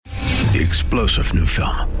The explosive new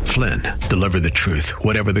film, Flynn, deliver the truth,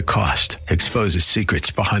 whatever the cost, exposes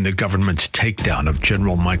secrets behind the government's takedown of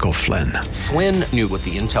General Michael Flynn. Flynn knew what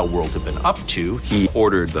the intel world had been up to. He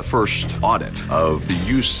ordered the first audit of the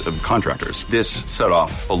use of contractors. This set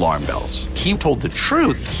off alarm bells. He told the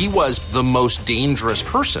truth. He was the most dangerous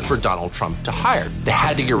person for Donald Trump to hire. They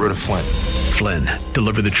had to get rid of Flynn. Flynn,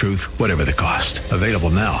 deliver the truth, whatever the cost. Available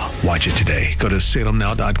now. Watch it today. Go to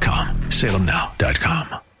salemnow.com.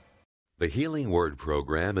 salemnow.com. The Healing Word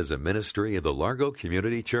program is a ministry of the Largo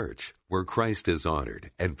Community Church, where Christ is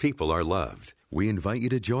honored and people are loved. We invite you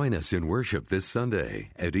to join us in worship this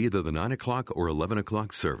Sunday at either the 9 o'clock or 11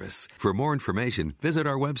 o'clock service. For more information, visit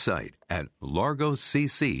our website at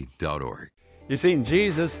largocc.org. You see,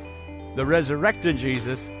 Jesus, the resurrected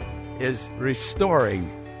Jesus, is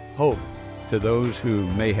restoring hope to those who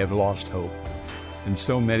may have lost hope. And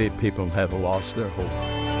so many people have lost their hope.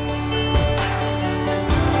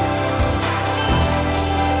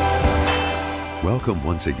 Welcome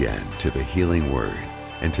once again to the Healing Word.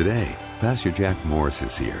 And today, Pastor Jack Morris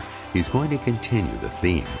is here. He's going to continue the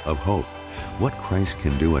theme of hope, what Christ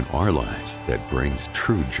can do in our lives that brings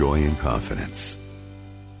true joy and confidence.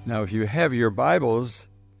 Now, if you have your Bibles,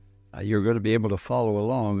 you're going to be able to follow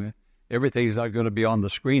along. Everything's not going to be on the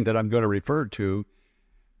screen that I'm going to refer to.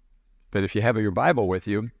 But if you have your Bible with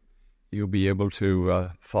you, you'll be able to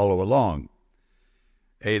follow along.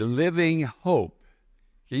 A living hope.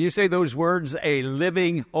 Can you say those words? A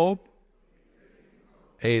living hope?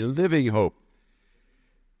 A living hope.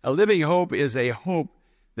 A living hope is a hope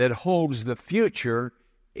that holds the future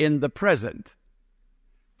in the present.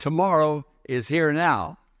 Tomorrow is here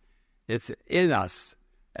now. It's in us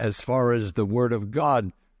as far as the Word of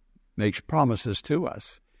God makes promises to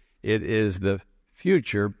us. It is the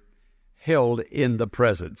future held in the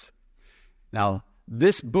present. Now,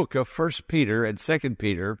 this book of 1 Peter and 2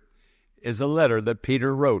 Peter is a letter that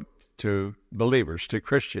Peter wrote to believers, to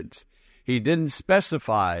Christians. He didn't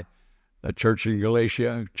specify a church in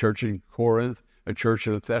Galatia, a church in Corinth, a church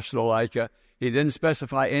in Thessalonica. He didn't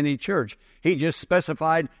specify any church. He just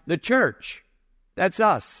specified the church. That's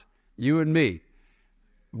us, you and me.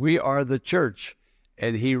 We are the church.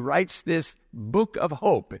 And he writes this book of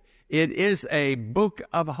hope. It is a book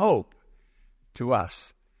of hope to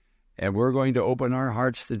us. And we're going to open our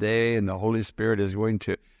hearts today, and the Holy Spirit is going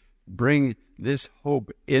to bring this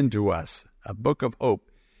hope into us, a book of hope.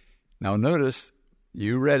 Now notice,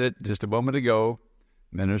 you read it just a moment ago,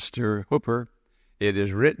 Minister Hooper. It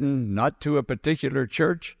is written not to a particular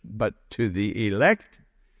church, but to the elect,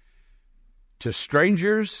 to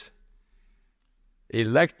strangers,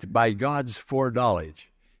 elect by God's foreknowledge.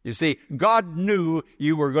 You see, God knew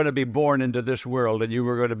you were going to be born into this world and you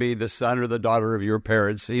were going to be the son or the daughter of your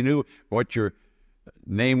parents. He knew what your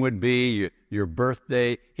name would be, your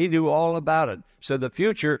birthday. He knew all about it. So the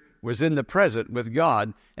future was in the present with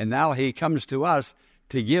God, and now he comes to us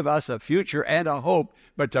to give us a future and a hope,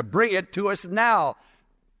 but to bring it to us now.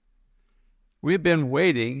 We've been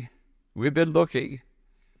waiting. We've been looking.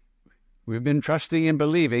 We've been trusting and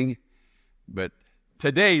believing, but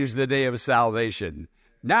today is the day of salvation.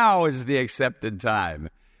 Now is the accepted time.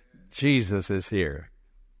 Jesus is here.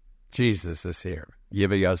 Jesus is here,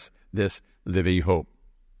 giving us this living hope.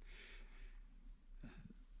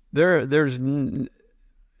 There's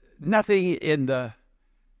nothing in the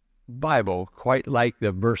Bible quite like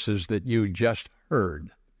the verses that you just heard.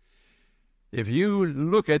 If you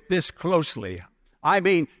look at this closely, I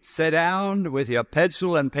mean, sit down with your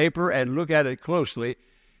pencil and paper and look at it closely,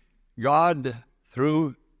 God,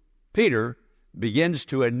 through Peter, begins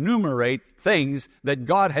to enumerate things that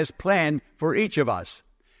God has planned for each of us.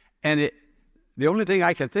 And the only thing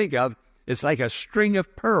I can think of is like a string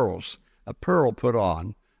of pearls, a pearl put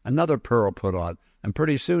on, another pearl put on, and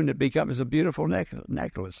pretty soon it becomes a beautiful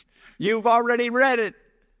necklace. You've already read it.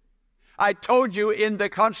 I told you in the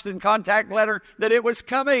Constant Contact letter that it was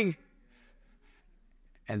coming.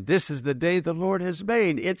 And this is the day the Lord has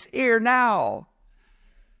made. It's here now.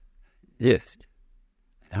 Yes.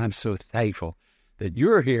 And I'm so thankful that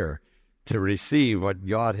you're here to receive what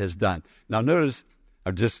God has done. Now notice,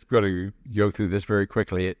 I'm just going to go through this very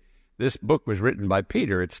quickly. This book was written by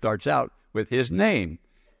Peter. It starts out with his name.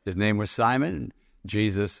 His name was Simon.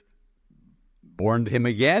 Jesus born him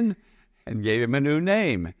again and gave him a new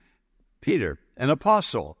name, Peter, an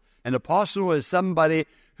apostle. An apostle is somebody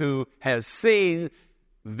who has seen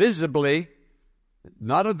visibly,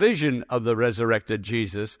 not a vision of the resurrected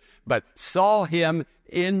Jesus, but saw him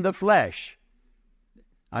in the flesh.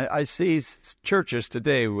 I see churches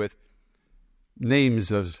today with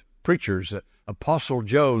names of preachers, Apostle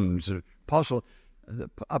Jones,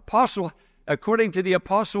 Apostle according to the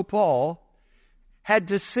Apostle Paul, had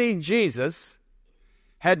to see Jesus,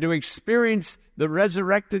 had to experience the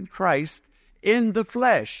resurrected Christ in the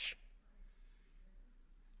flesh.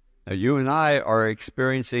 Now, you and I are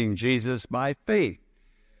experiencing Jesus by faith,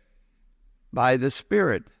 by the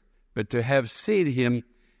Spirit, but to have seen him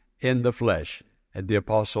in the flesh. And the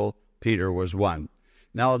Apostle Peter was one.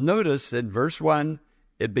 Now, notice in verse 1,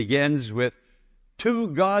 it begins with, to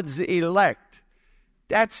God's elect.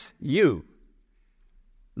 That's you.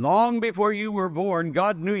 Long before you were born,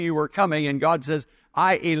 God knew you were coming, and God says,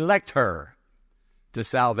 I elect her to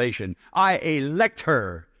salvation. I elect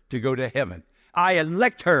her to go to heaven. I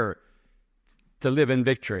elect her to live in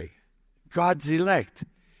victory. God's elect.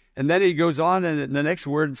 And then he goes on, and the next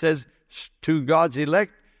word says, to God's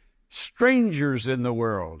elect, strangers in the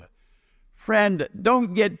world. Friend,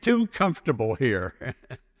 don't get too comfortable here.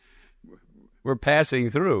 We're passing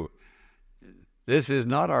through. This is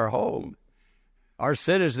not our home. Our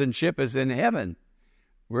citizenship is in heaven.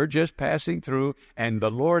 We're just passing through, and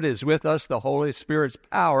the Lord is with us, the Holy Spirit's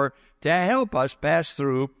power to help us pass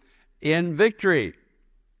through in victory.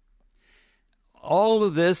 All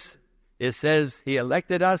of this, it says he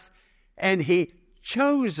elected us, and he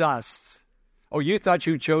chose us. Oh, you thought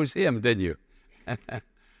you chose him, didn't you?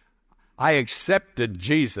 I accepted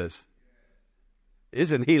Jesus.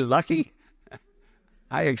 Isn't he lucky?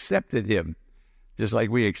 I accepted him, just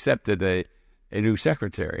like we accepted a new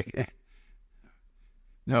secretary.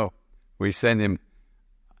 No, we sent him.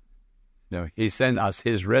 No, he sent us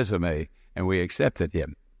his resume, and we accepted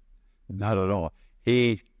him. Not at all.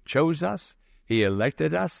 He chose us. He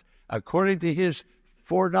elected us according to his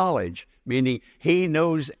foreknowledge, meaning he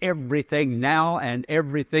knows everything now and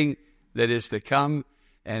everything that is to come,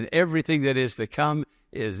 and everything that is to come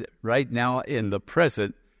is right now in the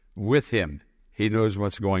present with him. He knows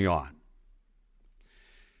what's going on.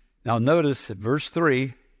 Now notice verse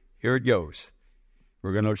 3, here it goes.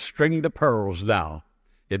 We're going to string the pearls now.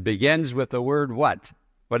 It begins with the word what?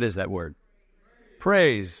 What is that word?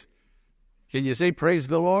 Praise. Can you say praise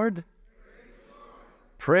the Lord?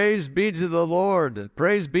 Praise be to the Lord.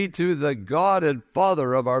 Praise be to the God and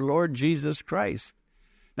Father of our Lord Jesus Christ.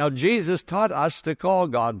 Now, Jesus taught us to call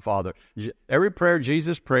God Father. Every prayer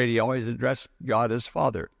Jesus prayed, he always addressed God as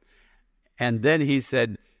Father. And then he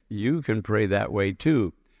said, you can pray that way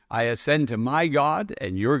too. I ascend to my God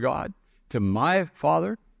and your God, to my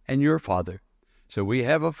Father and your Father. So we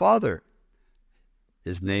have a Father.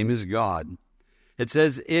 His name is God. It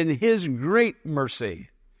says, in his great mercy.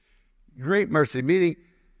 Great mercy, meaning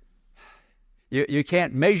you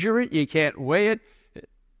can't measure it, you can't weigh it.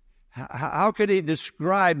 How could he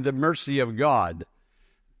describe the mercy of God?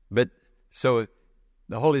 But so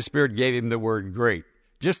the Holy Spirit gave him the word great.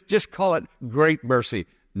 Just call it great mercy,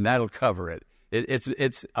 and that'll cover it.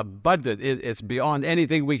 It's abundant. It's beyond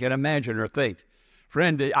anything we can imagine or think.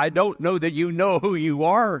 Friend, I don't know that you know who you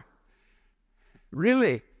are.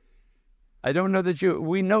 Really. I don't know that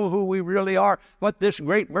we know who we really are, what this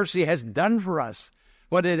great mercy has done for us,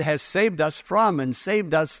 what it has saved us from and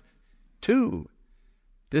saved us to.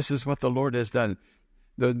 This is what the Lord has done.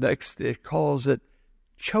 The next, it calls it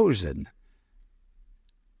chosen.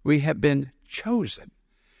 We have been chosen.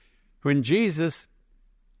 When Jesus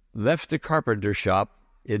left the carpenter shop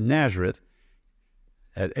in Nazareth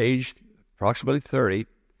at age approximately 30,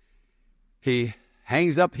 he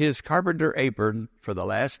hangs up his carpenter apron for the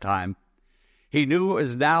last time. He knew it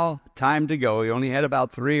was now time to go. He only had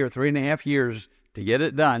about 3 or 3.5 years to get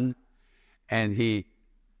it done. And he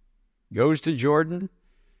goes to Jordan.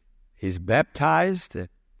 He's baptized.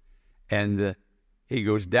 And he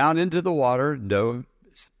goes down into the water,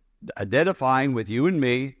 identifying with you and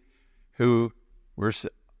me, who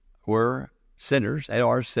were sinners, and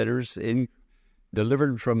are sinners,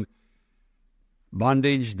 delivered from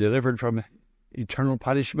bondage, delivered from eternal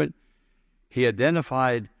punishment. He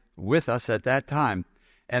identified with us at that time.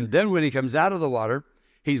 And then when he comes out of the water,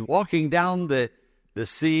 he's walking down the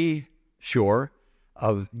sea shore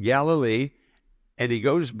of Galilee, and he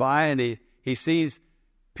goes by and he sees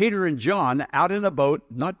Peter and John out in a boat,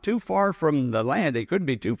 not too far from the land. They couldn't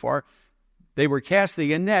be too far. They were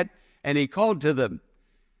casting a net, and he called to them,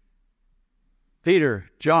 Peter,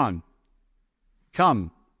 John,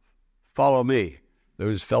 come, follow me.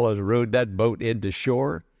 Those fellows rowed that boat into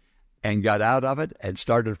shore and got out of it and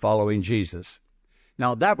started following Jesus.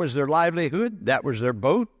 Now, that was their livelihood. That was their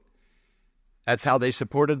boat. That's how they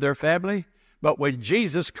supported their family. But when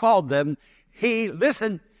Jesus called them, he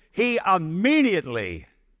immediately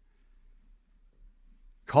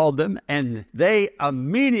called them, and they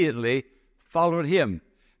immediately followed him.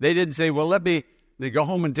 They didn't say, well, let me go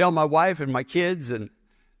home and tell my wife and my kids. And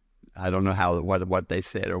I don't know what they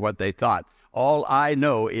said or what they thought. All I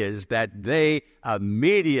know is that they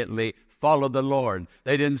immediately followed the Lord.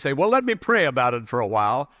 They didn't say, well, let me pray about it for a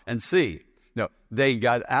while and see. No, they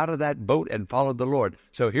got out of that boat and followed the Lord.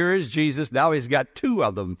 So here is Jesus. Now he's got two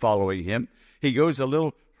of them following him. He goes a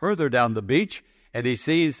little further down the beach, and he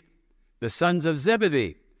sees the sons of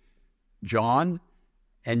Zebedee, John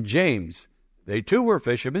and James. They too were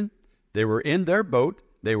fishermen. They were in their boat.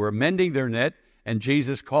 They were mending their net, and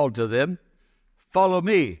Jesus called to them, follow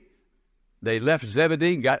me. They left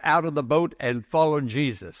Zebedee, got out of the boat, and followed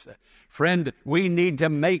Jesus. Friend, we need to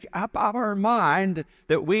make up our mind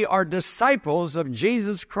that we are disciples of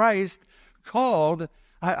Jesus Christ, called.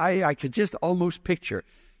 I could just almost picture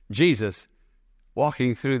Jesus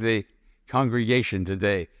walking through the congregation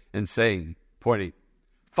today and saying, pointing,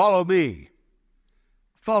 follow me,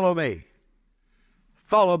 follow me,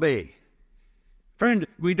 follow me. Friend,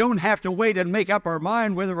 we don't have to wait and make up our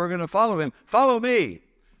mind whether we're going to follow him. Follow me.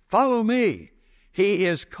 Follow me. He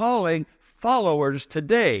is calling followers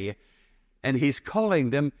today, and he's calling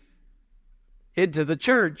them into the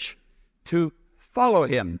church to follow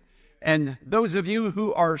him. And those of you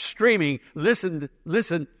who are streaming, listen,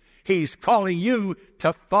 he's calling you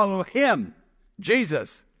to follow him,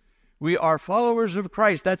 Jesus. We are followers of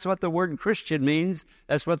Christ. That's what the word Christian means.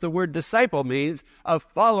 That's what the word disciple means, a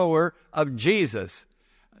follower of Jesus.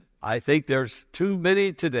 I think there's too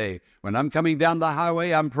many today. When I'm coming down the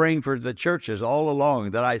highway, I'm praying for the churches all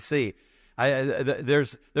along that I see.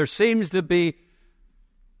 There seems to be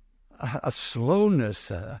a slowness,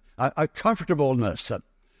 a comfortableness.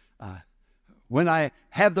 When I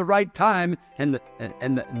have the right time and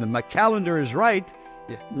my calendar is right,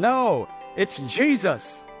 no, it's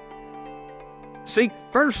Jesus. Seek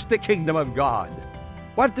first the kingdom of God.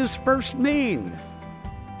 What does first mean?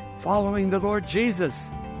 Following the Lord Jesus.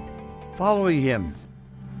 Following him.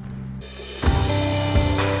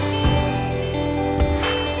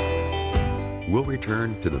 We'll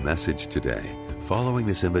return to the message today, following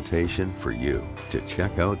this invitation for you to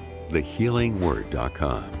check out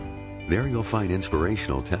thehealingword.com. There you'll find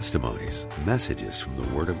inspirational testimonies, messages from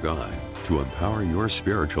the Word of God to empower your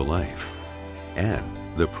spiritual life, and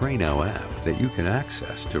the Pray Now app that you can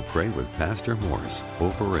access to pray with Pastor Morse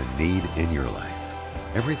over a need in your life.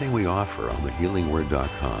 Everything we offer on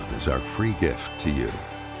thehealingword.com is our free gift to you.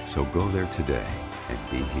 So go there today and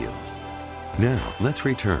be healed. Now, let's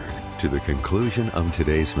return to the conclusion of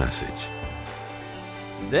today's message.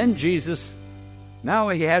 Then Jesus, now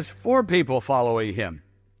he has 4 people following him.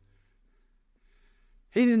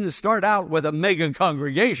 He didn't start out with a mega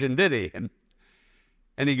congregation, did he?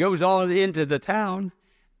 And he goes on into the town,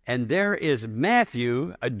 and there is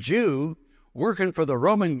Matthew, a Jew, working for the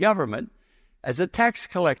Roman government as a tax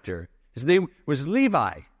collector. His name was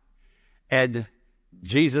Levi. And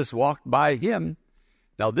Jesus walked by him.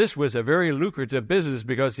 Now, this was a very lucrative business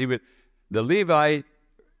because the Levi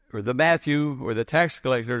or the Matthew or the tax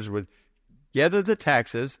collectors would gather the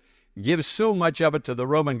taxes, give so much of it to the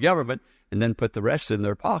Roman government, and then put the rest in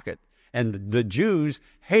their pocket. And the Jews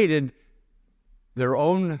hated their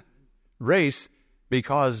own race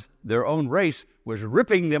because their own race was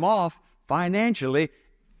ripping them off financially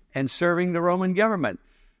and serving the Roman government.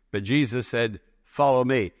 But Jesus said, follow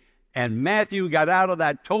me. And Matthew got out of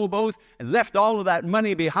that towboat and left all of that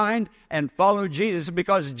money behind and followed Jesus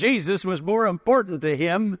because Jesus was more important to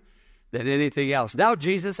him than anything else. Now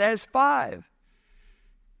Jesus has 5.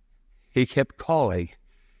 He kept calling.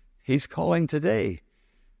 He's calling today.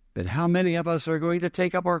 But how many of us are going to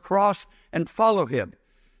take up our cross and follow him?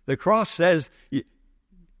 The cross says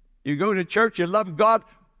you go to church, you love God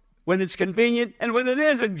when it's convenient and when it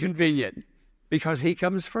isn't convenient, because he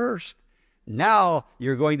comes first. Now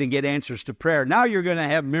you're going to get answers to prayer. Now you're going to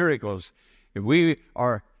have miracles. If we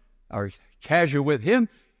are casual with him,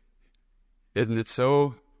 isn't it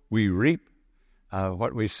so? We reap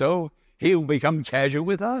what we sow. He will become casual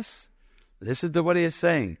with us. Listen to what he is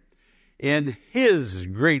saying. In his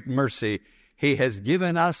great mercy, he has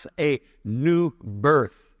given us a new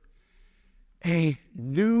birth. A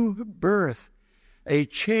new birth. A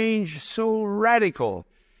change so radical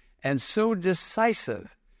and so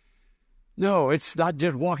decisive. No, it's not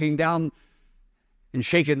just walking down and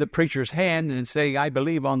shaking the preacher's hand and saying, I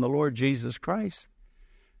believe on the Lord Jesus Christ.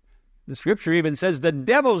 The scripture even says the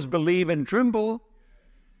devils believe and tremble.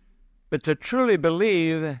 But to truly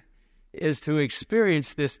believe is to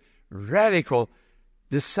experience this radical,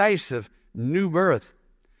 decisive new birth.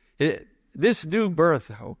 This new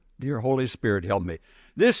birth, oh, dear Holy Spirit, help me.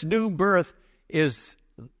 This new birth is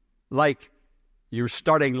like you're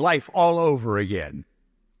starting life all over again.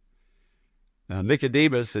 Now,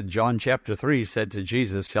 Nicodemus in John chapter 3 said to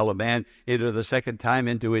Jesus, shall a man enter the second time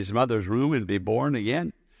into his mother's womb and be born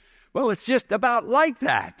again? Well, it's just about like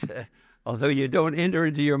that. Although you don't enter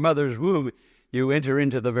into your mother's womb, you enter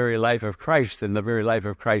into the very life of Christ, and the very life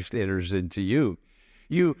of Christ enters into you.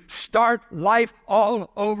 You start life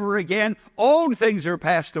all over again. Old things are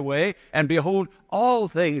passed away, and behold, all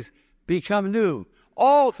things become new.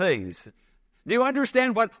 All things. Do you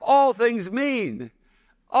understand what all things mean?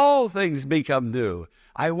 All things become new.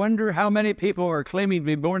 I wonder how many people are claiming to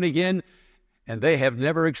be born again, and they have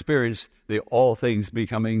never experienced the all things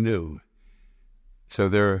becoming new. So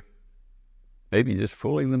they're maybe just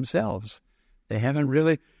fooling themselves. They haven't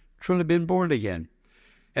really, truly been born again.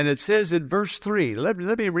 And it says in verse 3, let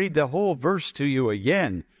me read the whole verse to you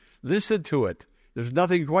again. Listen to it. There's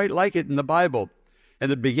nothing quite like it in the Bible.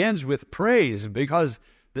 And it begins with praise, because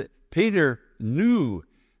Peter knew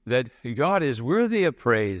that God is worthy of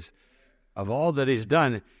praise of all that he's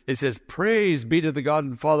done. It says, praise be to the God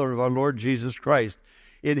and Father of our Lord Jesus Christ.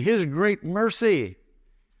 In his great mercy,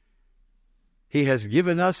 he has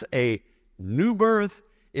given us a new birth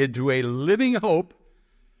into a living hope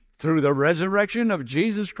through the resurrection of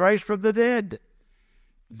Jesus Christ from the dead.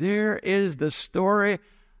 There is the story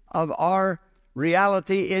of our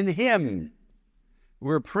reality in him.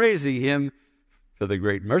 We're praising him for the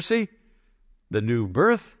great mercy, the new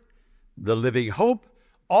birth, the living hope,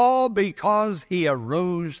 all because he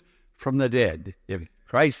arose from the dead. If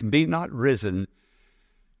Christ be not risen,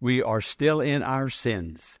 we are still in our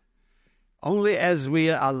sins. Only as we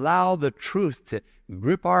allow the truth to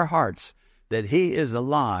grip our hearts that he is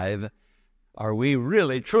alive are we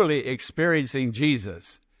really, truly experiencing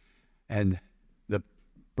Jesus and the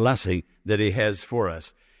blessing that he has for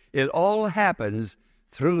us. It all happens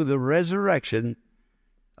through the resurrection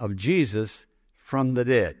of Jesus from the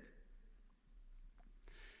dead.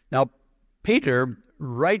 Now, Peter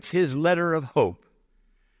writes his letter of hope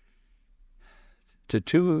to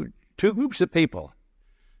two groups of people.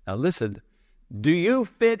 Now listen, do you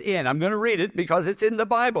fit in? I'm going to read it because it's in the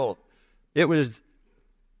Bible. It was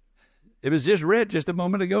just read just a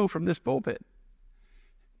moment ago from this pulpit.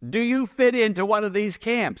 Do you fit into one of these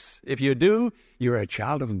camps? If you do, you're a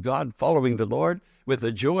child of God following the Lord with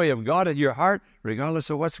the joy of God in your heart, regardless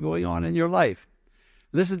of what's going on in your life.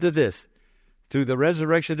 Listen to this. Through the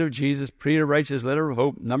resurrection of Jesus, Peter writes his letter of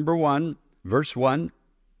hope, number 1, verse 1.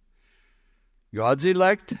 God's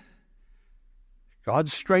elect,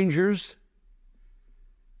 God's strangers.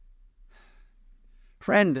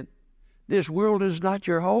 Friend, this world is not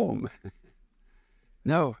your home.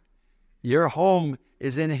 No, your home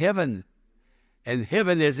is in heaven, and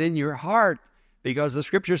heaven is in your heart, because the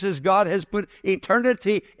Scripture says God has put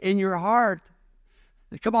eternity in your heart.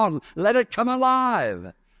 Come on, let it come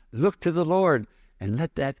alive. Look to the Lord and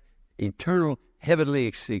let that eternal heavenly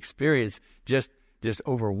experience just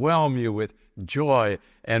overwhelm you with joy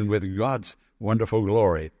and with God's wonderful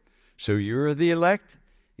glory. So you're the elect,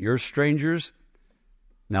 you're strangers.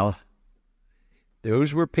 Now,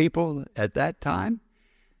 those were people at that time,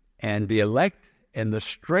 and the elect and the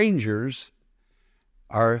strangers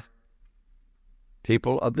are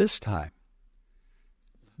people of this time.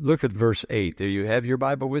 Look at verse 8. Do you have your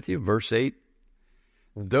Bible with you? Verse 8.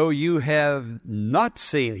 Though you have not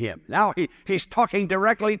seen him. Now he's talking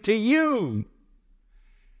directly to you.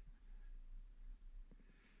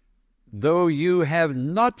 Though you have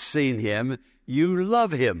not seen him, you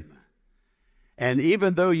love him. And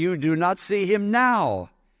even though you do not see him now,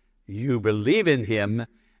 you believe in him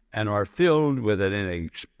and are filled with an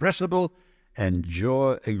inexpressible and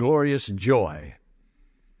glorious joy.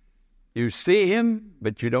 You see him,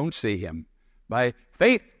 but you don't see him. By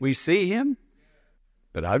faith, we see him,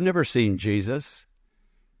 but I've never seen Jesus.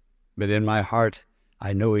 But in my heart,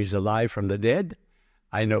 I know he's alive from the dead.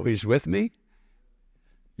 I know he's with me.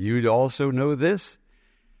 You'd also know this.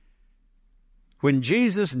 When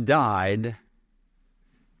Jesus died,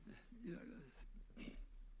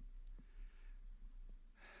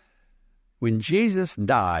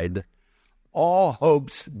 all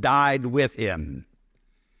hopes died with him.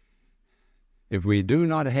 If we do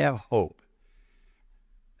not have hope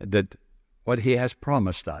that what he has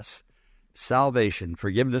promised us, salvation,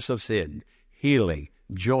 forgiveness of sin, healing,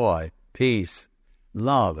 joy, peace,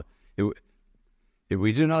 love, if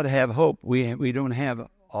we do not have hope, we don't have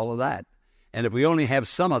all of that. And if we only have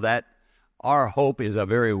some of that, our hope is a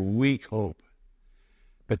very weak hope.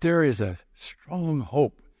 But there is a strong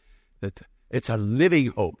hope, that it's a living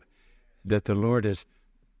hope that the Lord is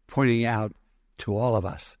pointing out to all of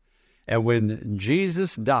us. And when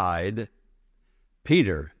Jesus died,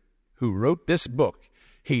 Peter, who wrote this book,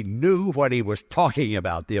 he knew what he was talking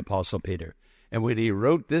about, the Apostle Peter. And when he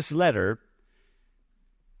wrote this letter,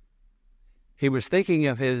 he was thinking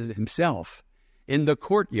of himself in the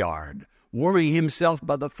courtyard, warming himself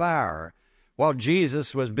by the fire, while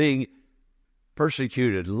Jesus was being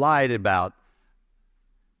persecuted, lied about.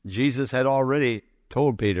 Jesus had already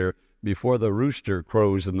told Peter, before the rooster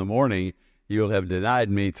crows in the morning, you'll have denied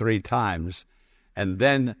me 3 times. And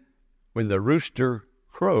then when the rooster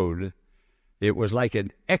crowed, it was like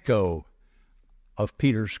an echo of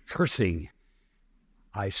Peter's cursing.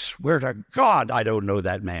 I swear to God, I don't know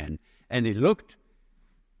that man. And he looked,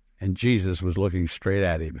 and Jesus was looking straight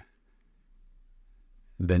at him.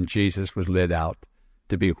 Then Jesus was led out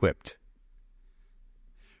to be whipped.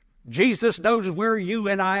 Jesus knows where you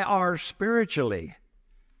and I are spiritually.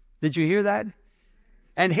 Did you hear that?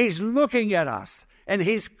 And he's looking at us, and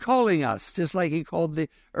he's calling us, just like he called the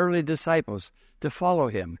early disciples to follow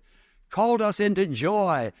him. Called us into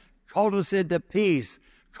joy, called us into peace,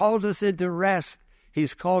 called us into rest.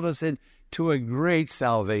 He's called us into a great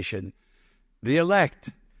salvation. The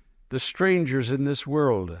elect, the strangers in this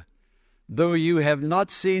world. Though you have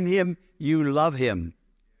not seen him, you love him.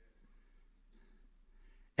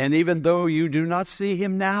 And even though you do not see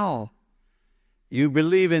him now, you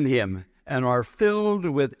believe in him and are filled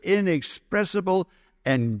with inexpressible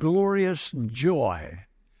and glorious joy.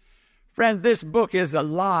 Friend, this book is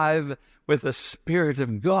alive with the Spirit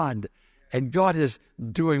of God, and God is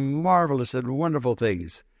doing marvelous and wonderful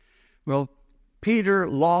things. Well, Peter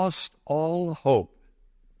lost all hope.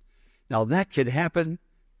 Now, that could happen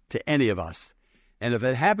to any of us. And if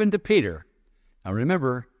it happened to Peter, now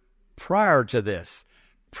remember, prior to this,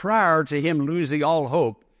 prior to him losing all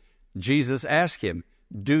hope, Jesus asked him,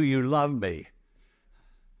 do you love me?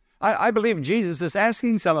 I believe Jesus is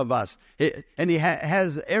asking some of us, and he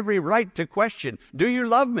has every right to question, do you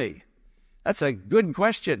love me? That's a good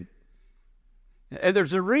question. And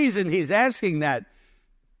there's a reason he's asking that,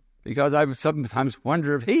 because I sometimes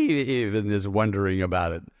wonder if he even is wondering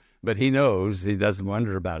about it. But he knows he doesn't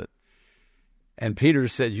wonder about it. And Peter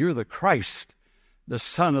said, you're the Christ, the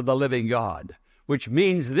Son of the living God, which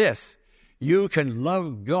means this: you can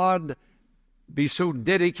love God, be so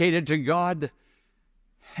dedicated to God,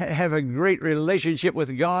 have a great relationship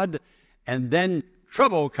with God, and then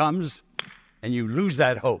trouble comes and you lose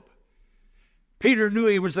that hope. Peter knew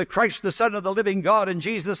he was the Christ, the Son of the living God, and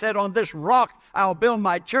Jesus said, on this rock I'll build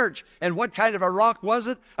my church. And what kind of a rock was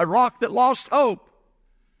it? A rock that lost hope.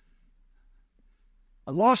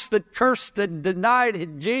 A lost, that cursed and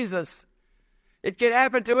denied Jesus. It can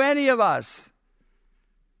happen to any of us.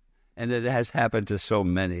 And it has happened to so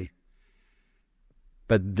many.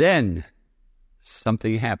 But then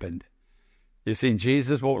something happened. You see,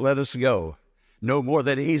 Jesus won't let us go, no more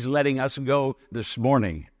than he's letting us go this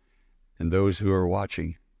morning. And those who are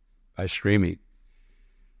watching by streaming.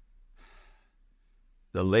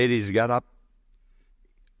 The ladies got up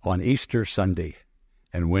on Easter Sunday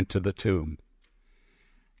and went to the tomb.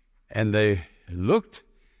 And they looked,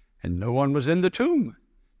 and no one was in the tomb.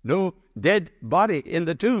 No dead body in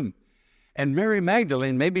the tomb. And Mary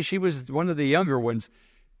Magdalene, maybe she was one of the younger ones,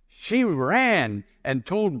 she ran and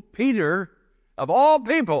told Peter, of all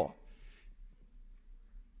people,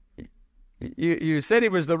 you said he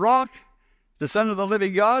was the rock, the Son of the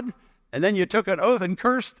living God, and then you took an oath and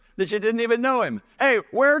cursed that you didn't even know him. Hey,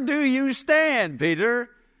 where do you stand, Peter?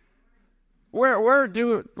 Where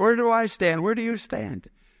do I stand? Where do you stand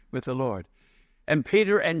with the Lord? And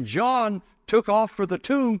Peter and John took off for the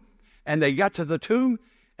tomb, and they got to the tomb,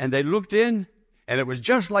 and they looked in, and it was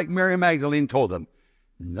just like Mary Magdalene told them.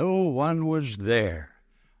 No one was there.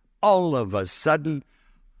 All of a sudden,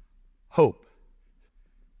 hope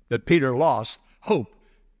that Peter lost, hope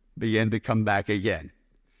began to come back again.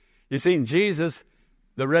 You see, Jesus,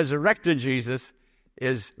 the resurrected Jesus,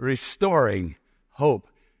 is restoring hope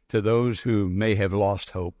to those who may have lost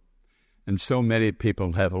hope. And so many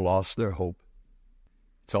people have lost their hope.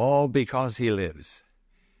 It's all because he lives.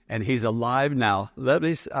 And he's alive now.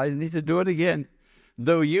 I need to do it again.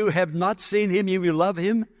 Though you have not seen him, you will love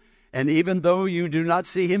him. And even though you do not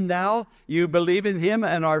see him now, you believe in him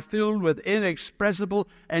and are filled with inexpressible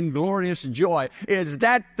and glorious joy. Is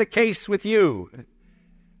that the case with you?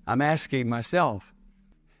 I'm asking myself.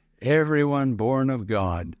 Everyone born of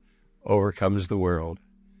God overcomes the world.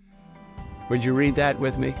 Would you read that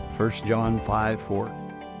with me? 1 John 5:4.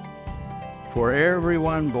 For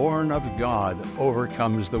everyone born of God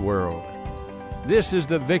overcomes the world. This is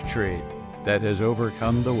the victory that has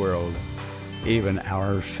overcome the world, even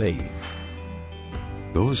our faith.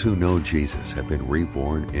 Those who know Jesus have been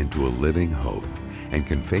reborn into a living hope and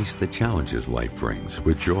can face the challenges life brings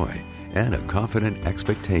with joy and a confident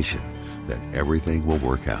expectation that everything will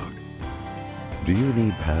work out. Do you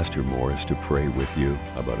need Pastor Morris to pray with you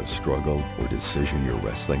about a struggle or decision you're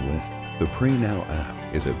wrestling with? The Pray Now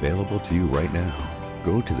app is available to you right now.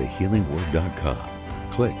 Go to thehealingword.com,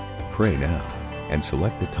 click Pray Now, and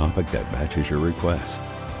select the topic that matches your request.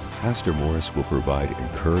 Pastor Morris will provide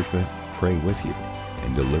encouragement, pray with you,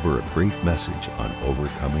 and deliver a brief message on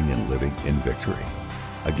overcoming and living in victory.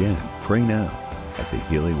 Again, pray now at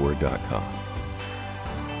thehealingword.com.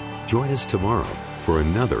 Join us tomorrow for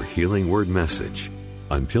another Healing Word message.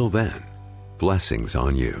 Until then, blessings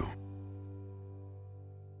on you.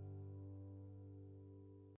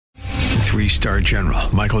 3-star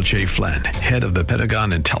General Michael J. Flynn, head of the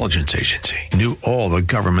Pentagon Intelligence Agency, knew all the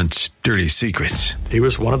government's dirty secrets. He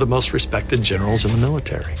was one of the most respected generals in the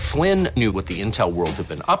military. Flynn knew what the intel world had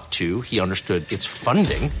been up to. He understood its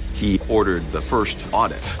funding. He ordered the first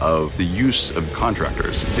audit of the use of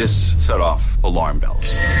contractors. This set off alarm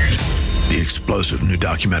bells. The explosive new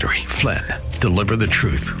documentary, Flynn, Deliver the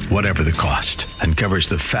Truth, Whatever the Cost, uncovers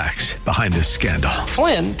the facts behind this scandal.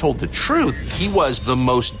 Flynn told the truth. He was the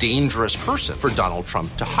most dangerous person for Donald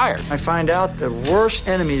Trump to hire. I find out the worst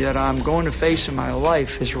enemy that I'm going to face in my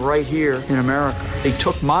life is right here in America. They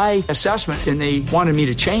took my assessment and they wanted me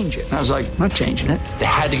to change it. And I was like, I'm not changing it. They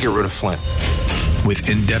had to get rid of Flynn. With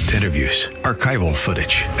in-depth interviews, archival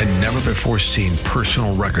footage, and never-before-seen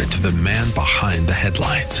personal records of the man behind the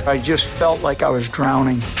headlines. I just felt like I was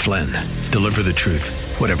drowning. Flynn, Deliver the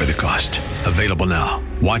Truth, Whatever the Cost. Available now.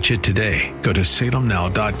 Watch it today. Go to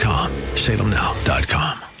salemnow.com.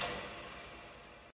 salemnow.com.